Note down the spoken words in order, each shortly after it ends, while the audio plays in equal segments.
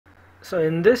So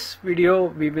in this video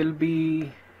we will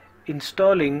be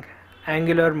installing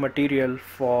Angular material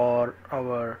for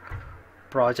our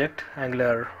project,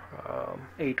 Angular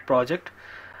 8 project.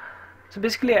 So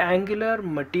basically Angular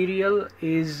material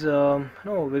is we're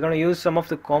going to use some of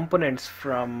the components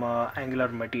from Angular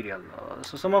material.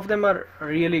 So some of them are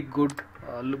really good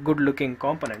looking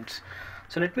components.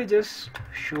 So let me just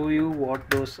show you what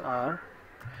those are.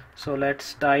 So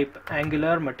let's type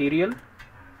Angular material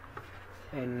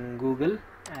in Google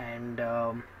and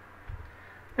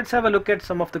let's have a look at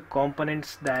some of the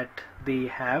components that they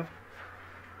have.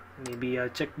 Maybe a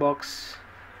checkbox,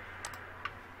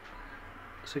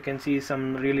 so you can see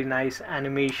some really nice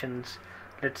animations.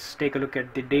 Let's take a look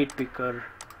at the date picker.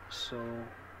 So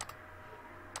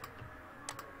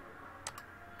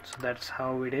that's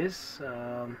how it is.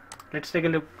 Let's take a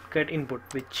look at input,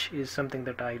 which is something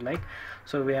that I like.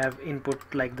 So we have input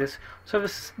like this. So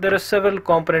there are several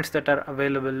components that are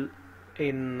available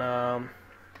in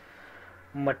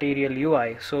material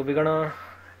UI. So we're gonna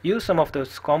use some of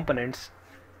those components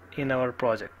in our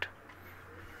project.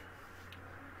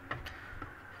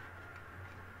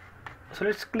 So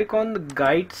let's click on the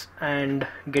guides and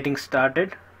getting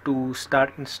started to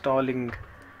start installing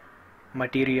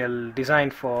material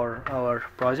design for our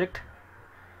project.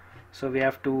 So we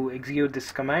have to execute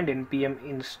this command npm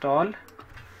install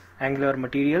Angular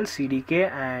material CDK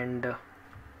and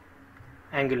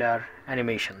Angular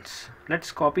animations.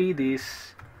 Let's copy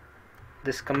this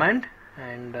command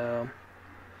and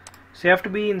so you have to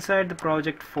be inside the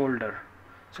project folder.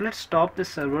 So let's stop this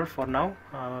server for now.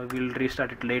 We'll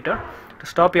restart it later. To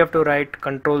stop you have to write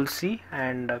Ctrl C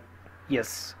and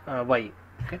yes, Y.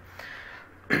 Okay.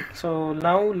 So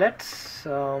now let's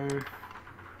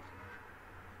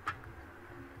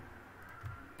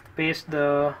paste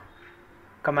the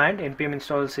command npm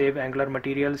install save Angular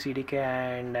material CDK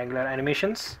and Angular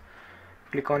animations.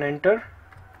 Click on enter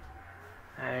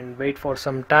and wait for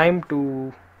some time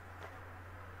to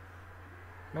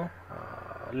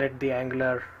let the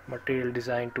Angular material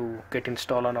design to get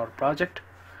installed on our project.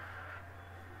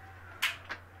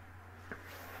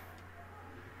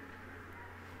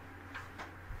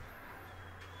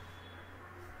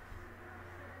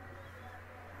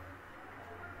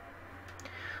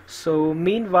 So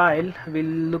meanwhile we'll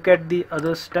look at the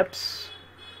other steps.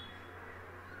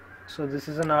 So this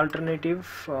is an alternative.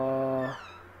 So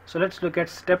let's look at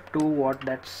step 2, what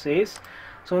that says.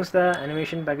 So once the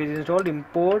animation package is installed,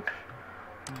 import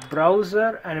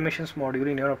browser animations module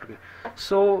in your application.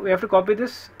 So we have to copy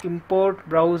this, import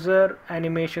browser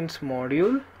animations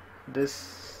module,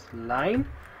 this line,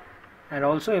 and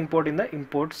also import in the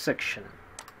import section.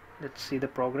 Let's see the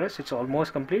progress. It's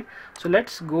almost complete. So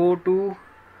let's go to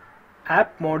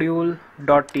app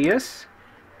module.ts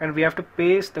and we have to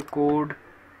paste the code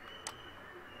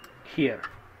here.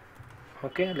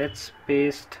 Okay, let's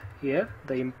paste here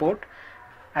the import,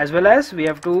 as well as we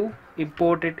have to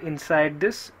import it inside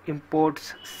this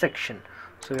imports section.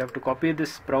 So we have to copy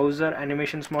this browser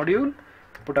animations module,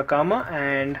 put a comma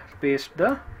and paste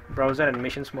the browser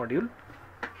animations module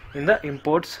in the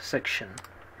imports section.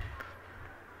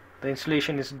 The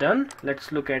installation is done.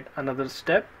 Let's look at another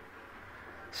step.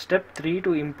 Step 3,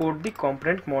 to import the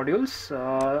component modules.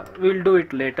 We'll do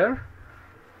it later.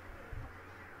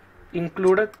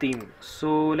 Include a theme.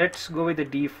 So let's go with the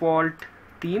default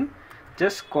theme.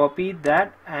 Just copy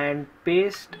that and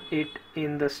paste it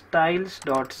in the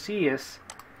styles.cs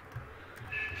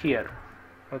here.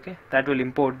 Okay, that will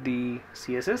import the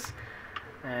CSS.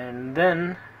 And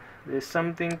then there's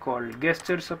something called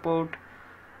gesture support.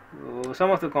 Some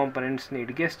of the components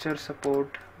need gesture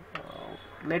support.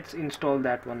 Let's install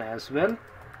that one as well.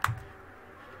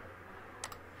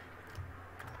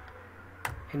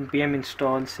 npm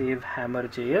install save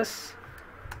hammer.js.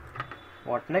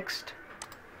 What next?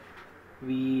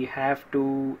 We have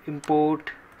to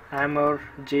import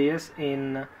hammer.js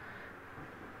in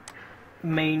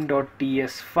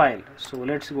main.ts file. So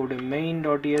let's go to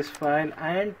main.ts file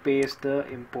and paste the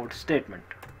import statement.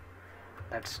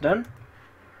 That's done.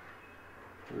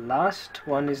 Last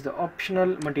one is the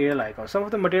optional material icons. Some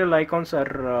of the material icons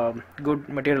are good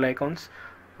material icons.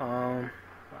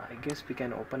 I guess we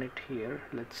can open it here.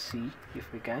 Let's see if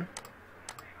we can.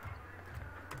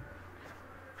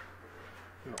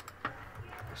 No.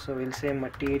 So we'll say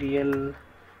material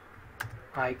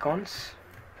icons.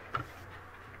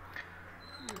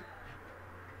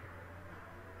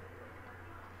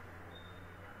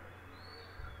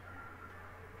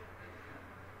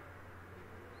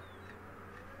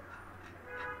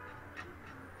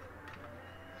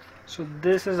 So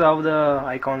this is how the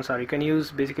icons are. You can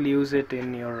basically use it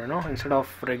in your instead of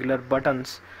regular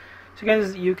buttons, So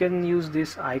you can use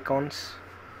these icons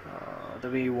the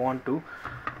way you want to.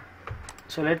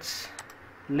 So let's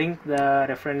link the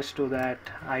reference to that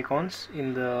icons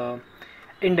in the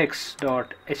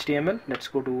index.html. Let's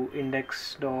go to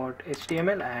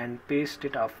index.html and paste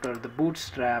it after the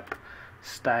bootstrap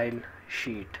style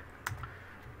sheet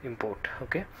import.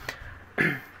 Okay.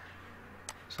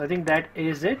 So I think that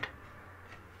is it.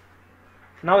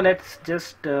 Now let's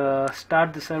just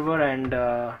start the server and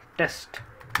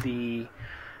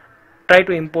try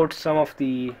to import some of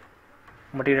the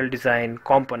material design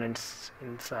components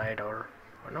inside our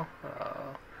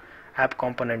app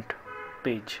component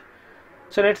page.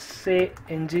 So let's say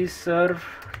ng-serve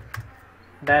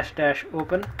 --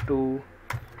 open to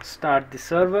start the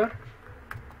server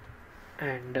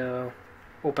and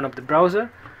open up the browser.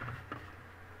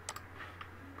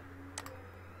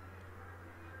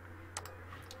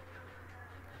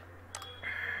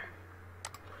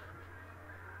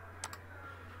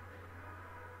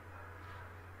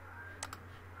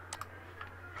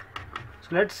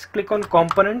 So let's click on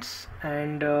components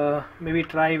and maybe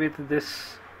try with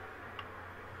this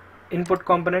input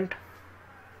component.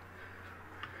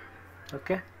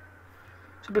 Okay,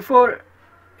 so before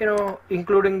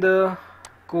including the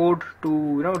code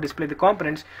to display the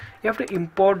components, you have to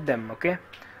import them. Okay,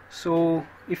 so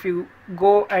if you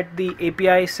go at the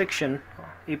API section,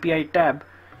 API tab,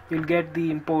 you'll get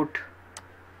the import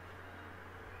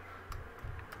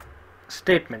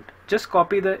statement. Just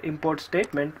copy the import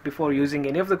statement before using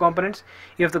any of the components.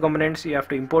 If the components you have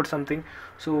to import something,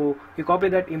 so you copy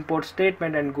that import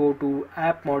statement and go to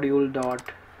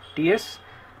appmodule.ts,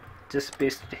 just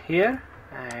paste it here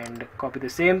and copy the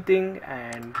same thing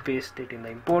and paste it in the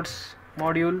imports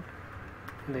module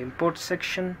in the import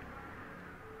section.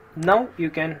 Now you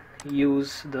can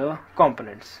use the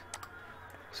components.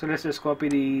 So let's just copy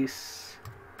these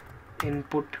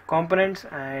input components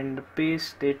and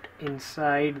paste it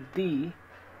inside the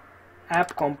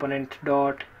app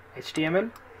component.html.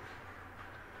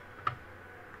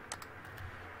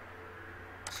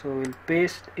 So we'll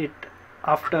paste it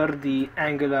after the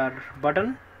Angular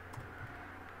button.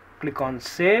 Click on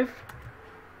save.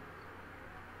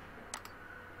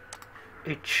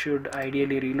 It should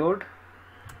ideally reload.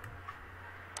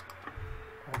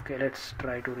 Okay, let's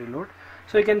try to reload.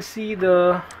 So you can see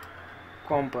the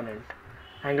component,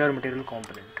 Angular material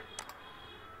component.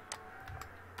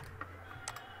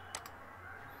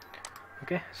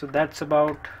 Okay, so that's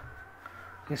about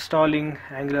installing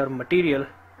Angular material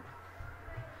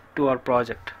to our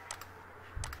project.